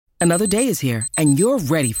Another day is here, and you're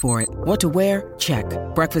ready for it. What to wear? Check.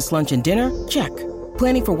 Breakfast, lunch, and dinner? Check.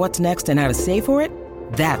 Planning for what's next and how to save for it?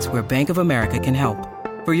 That's where Bank of America can help.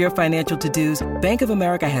 For your financial to-dos, Bank of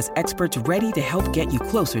America has experts ready to help get you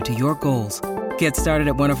closer to your goals. Get started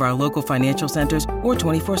at one of our local financial centers or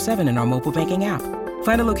 24/7 in our mobile banking app.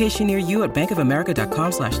 Find a location near you at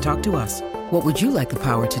bankofamerica.com/talktous. What would you like the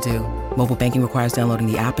power to do? Mobile banking requires downloading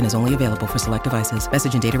the app and is only available for select devices.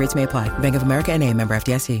 Message and data rates may apply. Bank of America N.A., member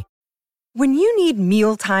FDIC. When you need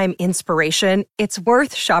mealtime inspiration, it's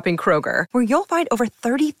worth shopping Kroger, where you'll find over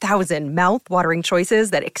 30,000 mouth-watering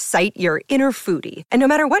choices that excite your inner foodie. And no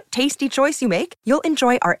matter what tasty choice you make, you'll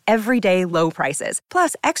enjoy our everyday low prices,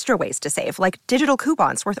 plus extra ways to save, like digital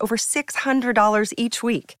coupons worth over $600 each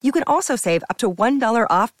week. You can also save up to $1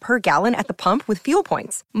 off per gallon at the pump with fuel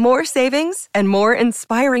points. More savings and more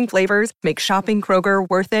inspiring flavors make shopping Kroger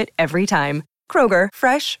worth it every time. Kroger,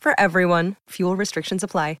 fresh for everyone. Fuel restrictions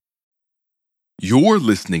apply. You're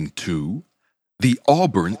listening to the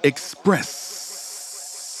Auburn Express.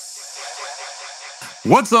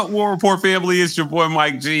 What's up, War Report family? It's your boy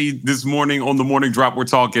Mike G. This morning on the Morning Drop, we're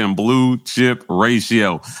talking blue chip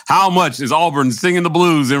ratio. How much is Auburn singing the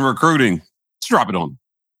blues in recruiting? Let's drop it on.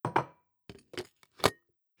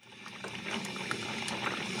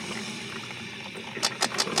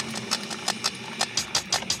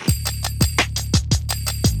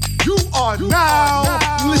 You are now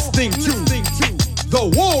listening to the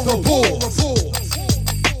War Report.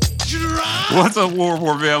 What's up, War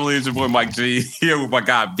Report family? It's your boy Mike G. Here with my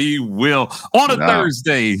guy B. Will on a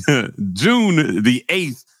Thursday, June the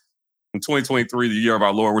 8th, in 2023, the year of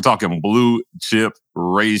our Lord. We're talking blue chip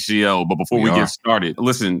ratio. But before we get started,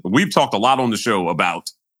 listen, we've talked a lot on the show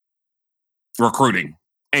about recruiting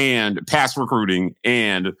and past recruiting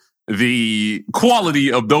and the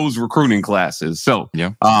quality of those recruiting classes. So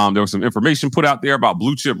there was some information put out there about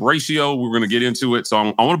blue chip ratio. We're going to get into it. So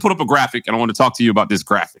I want to put up a graphic and I want to talk to you about this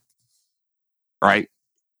graphic. Right?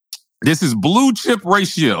 This is blue chip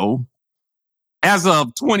ratio as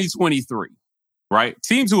of 2023. Right?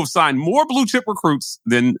 Teams who have signed more blue chip recruits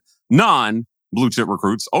than non-blue chip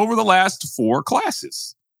recruits over the last 4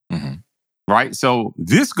 classes. Mm-hmm. Right? So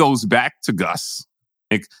this goes back to Gus.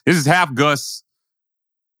 This is half Gus.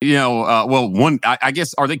 I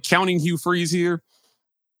guess, are they counting Hugh Freeze here?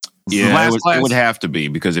 Yeah, it would have to be,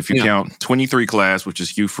 because if you count 23 class, which is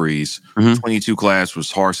Hugh Freeze, 22 class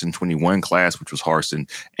was Harsin, 21 class, which was Harsin.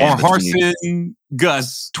 And Harsin,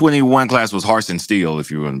 Gus. 21 class was Harsin Steele, if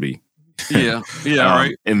you want to be. Yeah,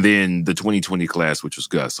 right. And then the 2020 class, which was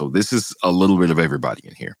Gus. So this is a little bit of everybody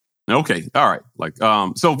in here. Okay, all right.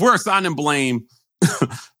 So if we're assigning blame,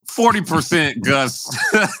 40% Gus,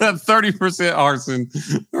 30% Harsin,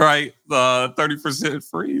 right? 30%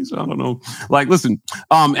 Freeze. I don't know. Listen,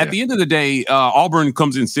 at the end of the day, Auburn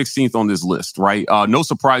comes in 16th on this list, right? No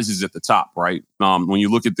surprises at the top, right? When you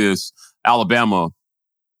look at this, Alabama,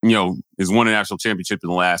 has won a national championship in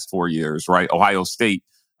the last 4 years, right? Ohio State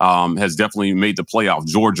has definitely made the playoff.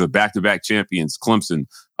 Georgia, back-to-back champions. Clemson,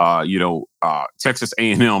 Texas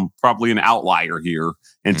A&M, probably an outlier here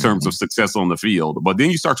in terms of success on the field. But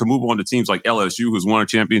then you start to move on to teams like LSU, who's won a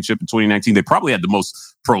championship in 2019. They probably had the most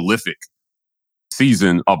prolific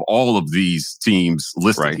season of all of these teams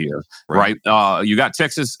listed here, right? You got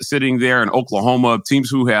Texas sitting there and Oklahoma,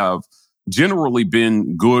 teams who have generally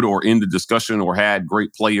been good or in the discussion or had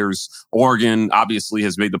great players. Oregon obviously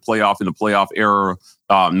has made the playoff in the playoff era.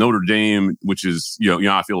 Notre Dame, which is,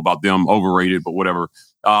 how I feel about them, overrated, but whatever.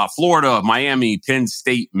 Florida, Miami, Penn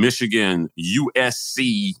State, Michigan,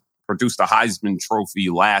 USC produced a Heisman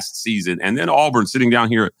Trophy last season. And then Auburn sitting down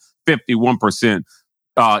here at 51%,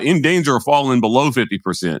 in danger of falling below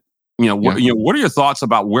 50%. What are your thoughts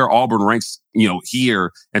about where Auburn ranks,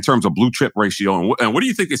 here in terms of blue chip ratio? And what do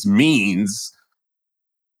you think this means,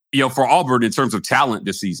 for Auburn in terms of talent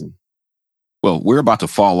this season? Well, we're about to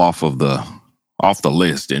fall off the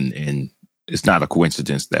list, and it's not a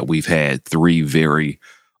coincidence that we've had 3 very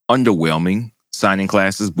underwhelming signing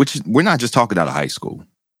classes, which we're not just talking out of high school.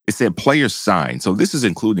 It said players signed. So this is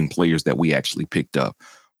including players that we actually picked up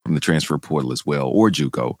from the transfer portal as well, or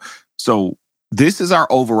JUCO. So this is our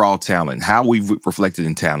overall talent, how we've reflected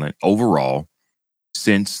in talent overall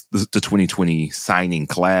since the 2020 signing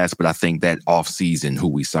class. But I think that off-season who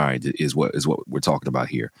we signed is what we're talking about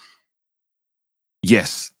here.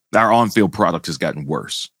 Yes, our on-field product has gotten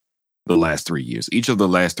worse the last 3 years. Each of the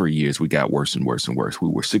last 3 years, we got worse and worse and worse. We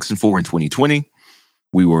were 6-4 in 2020.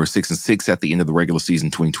 We were 6-6 at the end of the regular season,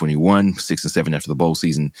 2021. 6-7 after the bowl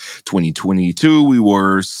season, 2022. We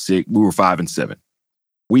were 5-7.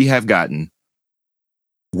 We have gotten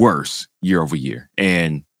worse year over year,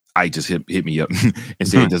 and I just hit me up and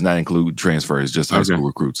said it does not include transfers, just high school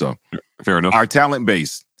recruits. So fair enough. Our talent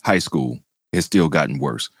base, high school, has still gotten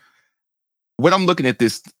worse. What I'm looking at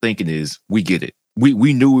this thinking is, we get it.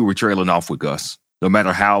 We knew we were trailing off with Gus. No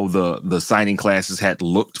matter how the signing classes had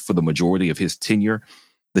looked for the majority of his tenure,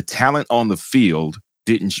 the talent on the field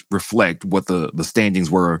didn't reflect what the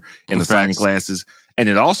standings were in the signing classes. And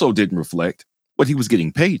it also didn't reflect what he was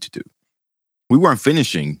getting paid to do. We weren't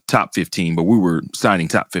finishing top 15, but we were signing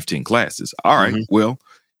top 15 classes. All right, well,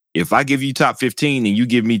 if I give you top 15 and you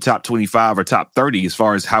give me top 25 or top 30 as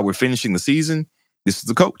far as how we're finishing the season, this is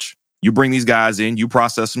the coach. You bring these guys in, you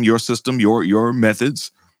process them, your system, your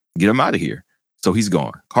methods, get them out of here. So he's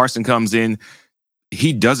gone. Carson comes in.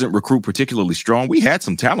 He doesn't recruit particularly strong. We had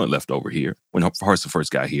some talent left over here when Carson first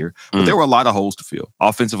got here, but there were a lot of holes to fill.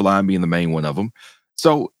 Offensive line being the main one of them.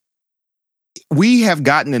 So we have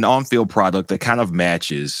gotten an on-field product that kind of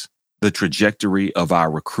matches the trajectory of our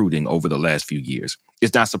recruiting over the last few years.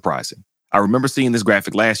 It's not surprising. I remember seeing this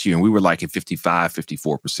graphic last year, and we were like at 55,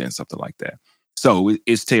 54%, something like that. So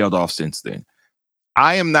it's tailed off since then.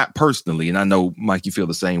 I am not personally, and I know, Mike, you feel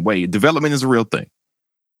the same way, development is a real thing.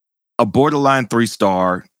 A borderline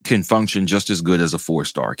 3-star can function just as good as a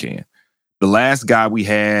 4-star can. The last guy we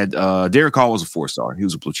had, Derek Hall was a 4-star. He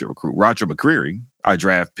was a blue chip recruit. Roger McCreary, our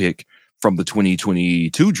draft pick from the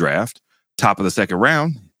 2022 draft, top of the second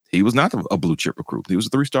round, he was not a blue chip recruit. He was a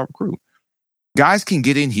 3-star recruit. Guys can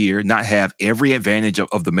get in here, not have every advantage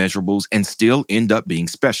of the measurables, and still end up being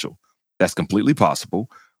special. That's completely possible.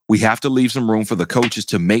 We have to leave some room for the coaches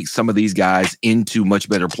to make some of these guys into much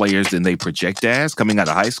better players than they project as coming out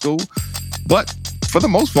of high school. But for the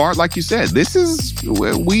most part, like you said, this is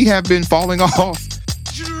where we have been falling off.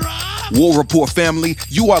 War Report family,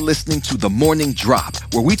 you are listening to The Morning Drop,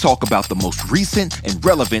 where we talk about the most recent and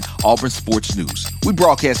relevant Auburn sports news. We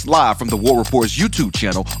broadcast live from the War Report's YouTube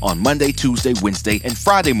channel on Monday, Tuesday, Wednesday, and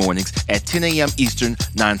Friday mornings at 10 a.m. Eastern,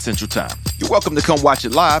 9 Central Time. You're welcome to come watch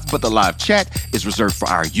it live, but the live chat is reserved for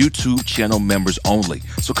our YouTube channel members only.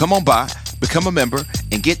 So come on by, become a member,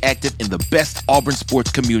 and get active in the best Auburn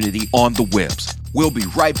sports community on the webs. We'll be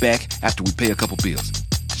right back after we pay a couple bills.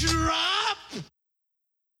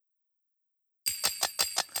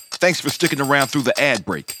 Thanks for sticking around through the ad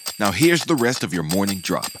break. Now here's the rest of your morning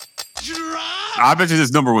drop. I bet you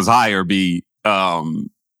this number was higher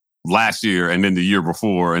last year and then the year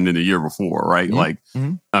before and then the year before, right? Like,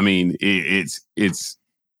 I mean, it's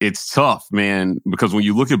tough, man, because when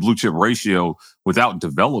you look at blue chip ratio without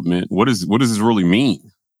development, what does this really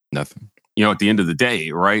mean? Nothing. You know, at the end of the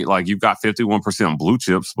day, right? Like you've got 51% blue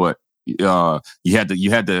chips, but you had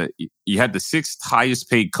the 6th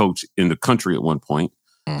highest paid coach in the country at one point.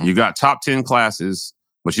 You got top 10 classes,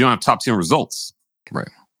 but you don't have top 10 results. Right.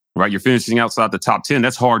 You're finishing outside the top 10.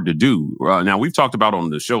 That's hard to do. Now, we've talked about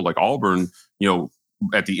on the show, like Auburn, you know,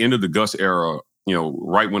 at the end of the Gus era, you know,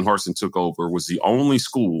 right when Harsin took over, was the only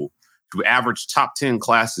school to average top 10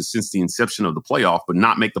 classes since the inception of the playoff, but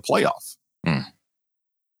not make the playoff. You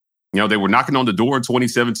know, they were knocking on the door in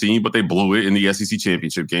 2017, but they blew it in the SEC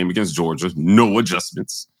championship game against Georgia. No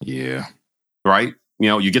adjustments. Yeah. Right. You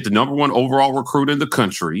know, you get the number 1 overall recruit in the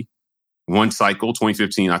country. One cycle,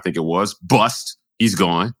 2015, I think it was. Bust. He's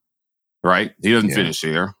gone. Right? He doesn't finish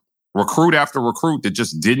there. Recruit after recruit that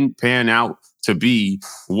just didn't pan out to be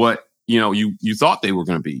what, you know, you thought they were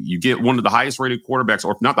going to be. You get one of the highest rated quarterbacks,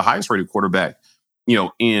 or if not the highest rated quarterback, you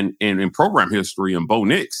know, in program history, and Bo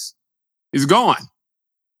Nix is gone.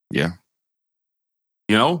 Yeah.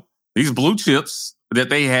 You know, these blue chips that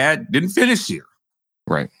they had didn't finish here.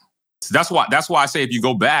 Right. So that's why I say if you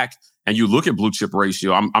go back and you look at blue chip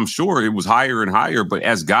ratio, I'm sure it was higher and higher, but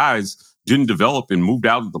as guys didn't develop and moved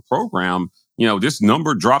out of the program, you know, this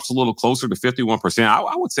number drops a little closer to 51%.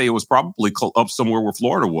 I would say it was probably up somewhere where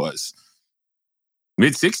Florida was,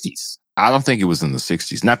 mid-60s. I don't think it was in the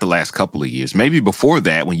 60s, not the last couple of years. Maybe before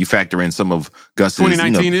that, when you factor in some of Gus's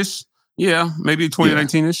 2019-ish. Yeah, maybe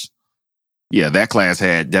 2019-ish. Yeah, that class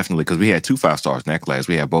had definitely, because we had 2 5-stars in that class.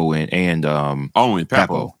 We had Bowen and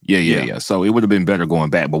Papo. Yeah. So it would have been better going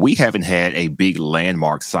back. But we haven't had a big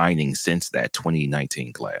landmark signing since that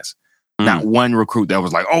 2019 class. Not one recruit that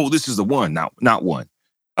was like, oh, this is the one. Not one.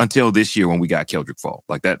 Until this year when we got Keldrick Fall.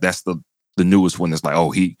 Like that's the newest one that's like,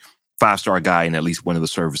 oh, he 5-star guy in at least one of the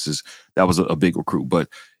services. That was a big recruit. But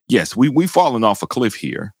yes, we've fallen off a cliff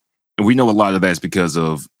here. And we know a lot of that's because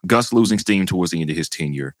of Gus losing steam towards the end of his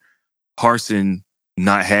tenure. Harsin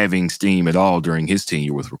not having steam at all during his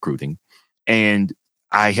tenure with recruiting. And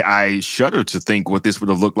I shudder to think what this would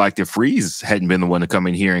have looked like if Freeze hadn't been the one to come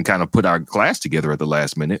in here and kind of put our class together at the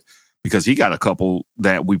last minute, because he got a couple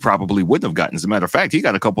that we probably wouldn't have gotten. As a matter of fact, he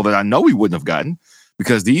got a couple that I know he wouldn't have gotten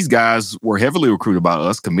because these guys were heavily recruited by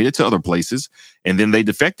us, committed to other places, and then they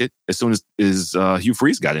defected as soon as Hugh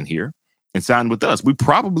Freeze got in here and signed with us. We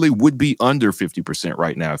probably would be under 50%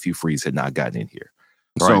 right now if Hugh Freeze had not gotten in here.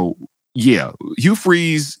 Right. So, yeah, Hugh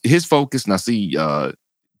Freeze, his focus, and I see to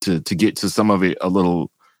get to some of it a little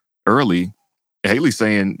early, Haley's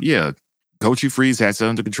saying, yeah, Coach Hugh Freeze has it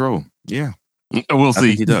under control. Yeah. We'll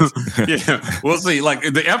see. He does. Yeah, we'll see. Like,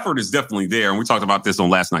 the effort is definitely there. And we talked about this on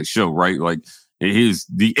last night's show, right? Like,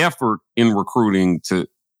 the effort in recruiting to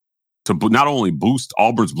not only boost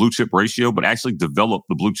Auburn's blue chip ratio, but actually develop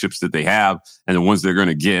the blue chips that they have and the ones they're going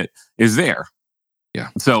to get is there. Yeah.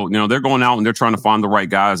 So, they're going out and they're trying to find the right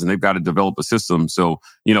guys and they've got to develop a system. So,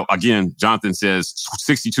 again, Jonathan says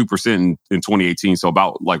 62% in 2018. So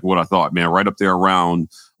about like what I thought, man, right up there around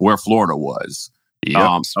where Florida was.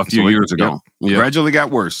 Yep. A few years ago. Yep. Gradually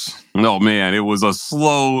got worse. No, man, it was a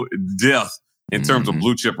slow death in terms of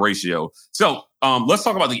blue chip ratio. So let's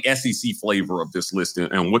talk about the SEC flavor of this list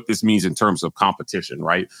and what this means in terms of competition,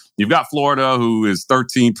 right? You've got Florida, who is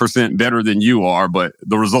 13% better than you are, but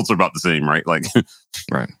the results are about the same, right? Like,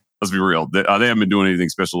 right. Let's be real. They haven't been doing anything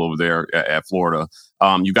special over there at Florida.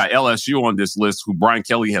 You got LSU on this list, who Brian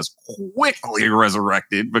Kelly has quickly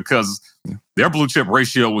resurrected because their blue chip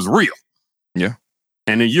ratio was real. Yeah.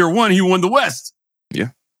 And in year one, he won the West. Yeah.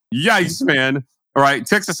 Yikes, man. All right.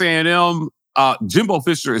 Texas A&M, Jimbo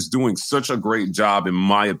Fisher is doing such a great job, in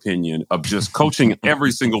my opinion, of just coaching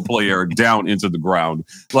every single player down into the ground.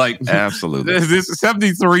 Like, absolutely. This is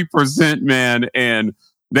 73%, man. And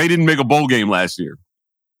they didn't make a bowl game last year.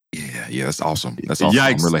 Yeah, that's awesome. That's awesome.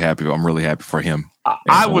 Yikes. I'm really happy for him.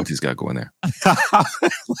 I would. What he's got going there.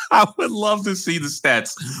 I would love to see the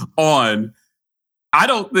stats on.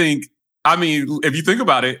 If you think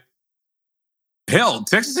about it, hell,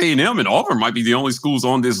 Texas A&M and Auburn might be the only schools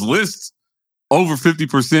on this list over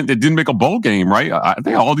 50% that didn't make a bowl game, right? I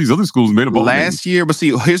think all these other schools made a bowl game last year. But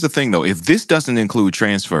see, here's the thing, though. If this doesn't include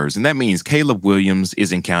transfers, and that means Caleb Williams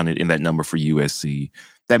isn't counted in that number for USC.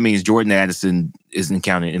 That means Jordan Addison isn't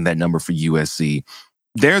counted in that number for USC.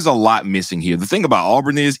 There's a lot missing here. The thing about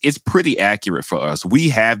Auburn is it's pretty accurate for us. We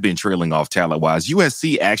have been trailing off talent-wise.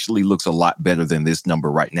 USC actually looks a lot better than this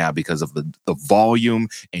number right now because of the volume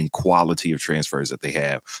and quality of transfers that they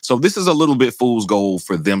have. So this is a little bit fool's gold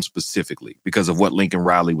for them specifically because of what Lincoln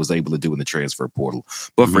Riley was able to do in the transfer portal.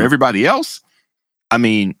 But for everybody else, I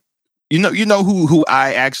mean, you know who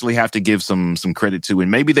I actually have to give some credit to,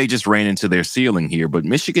 and maybe they just ran into their ceiling here, but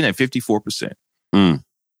Michigan at 54%.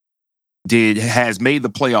 Has made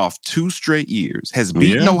the playoff 2 straight years, has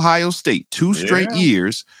beaten Ohio State 2 straight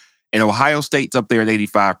years, and Ohio State's up there at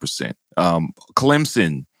 85%.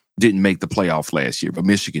 Clemson didn't make the playoff last year, but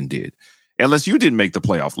Michigan did. LSU didn't make the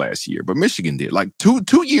playoff last year, but Michigan did. Like two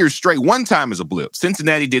years straight. One time is a blip.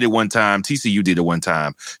 Cincinnati did it one time. TCU did it one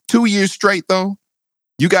time. 2 years straight, though,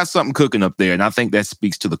 you got something cooking up there, and I think that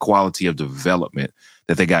speaks to the quality of development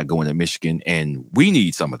that they got going at Michigan, and we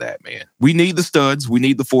need some of that, man. We need the studs, we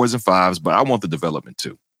need the 4s and 5s, but I want the development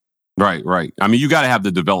too. Right. I mean, you got to have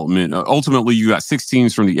the development. Ultimately, you got 6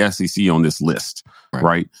 teams from the SEC on this list,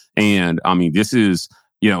 right? And I mean, this is,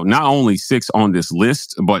 not only 6 on this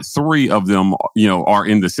list, but 3 of them, are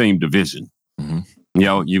in the same division.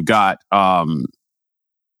 You've got, 4 of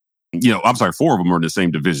them are in the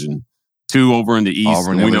same division. 2 over in the East.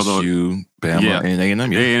 Auburn, LSU, Bama, and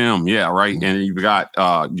A&M. A&M, right. And you've got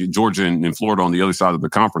Georgia and Florida on the other side of the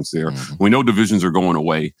conference there. We know divisions are going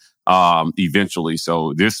away eventually.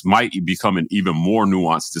 So this might become an even more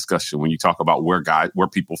nuanced discussion when you talk about where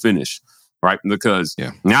people finish, right? Because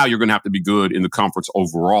now you're going to have to be good in the conference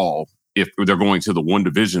overall if they're going to the one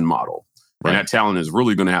division model. Right. And that talent is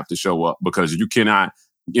really going to have to show up because you cannot,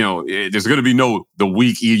 there's going to be the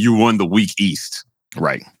weak you won the weak East.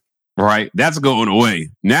 Right. That's going away.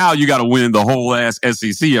 Now you got to win the whole ass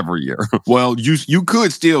SEC every year. Well, you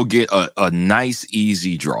could still get a nice,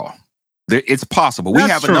 easy draw. It's possible. We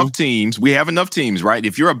have enough teams. We have enough teams, right?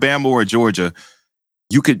 If you're a Bama or a Georgia,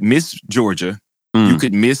 you could miss Georgia. You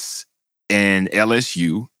could miss an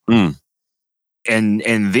LSU. And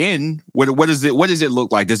then what does it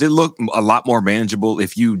look like? Does it look a lot more manageable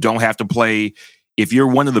if you don't have to play, if you're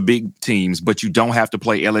one of the big teams, but you don't have to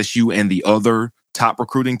play LSU and the other top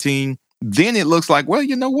recruiting team? Then it looks like, well,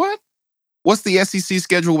 you know what? What's the SEC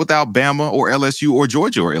schedule without Bama or LSU or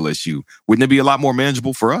Georgia or LSU? Wouldn't it be a lot more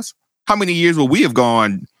manageable for us? How many years would we have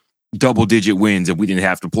gone double-digit wins if we didn't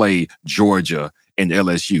have to play Georgia and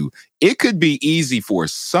LSU? It could be easy for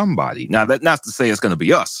somebody. Now, that's not to say it's going to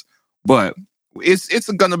be us, but it's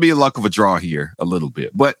going to be a luck of a draw here a little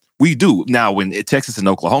bit. But We do. Now, when Texas and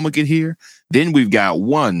Oklahoma get here, then we've got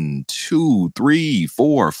 1, 2, 3,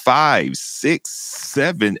 4, 5, 6,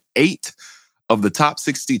 7, 8 of the top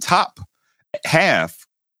 60. Top half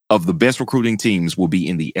of the best recruiting teams will be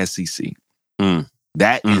in the SEC.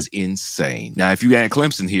 That is insane. Now, if you add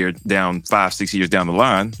Clemson here down 5, 6 years down the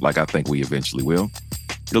line, like I think we eventually will,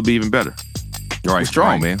 it'll be even better. We're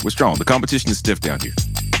strong, man. We're strong. The competition is stiff down here.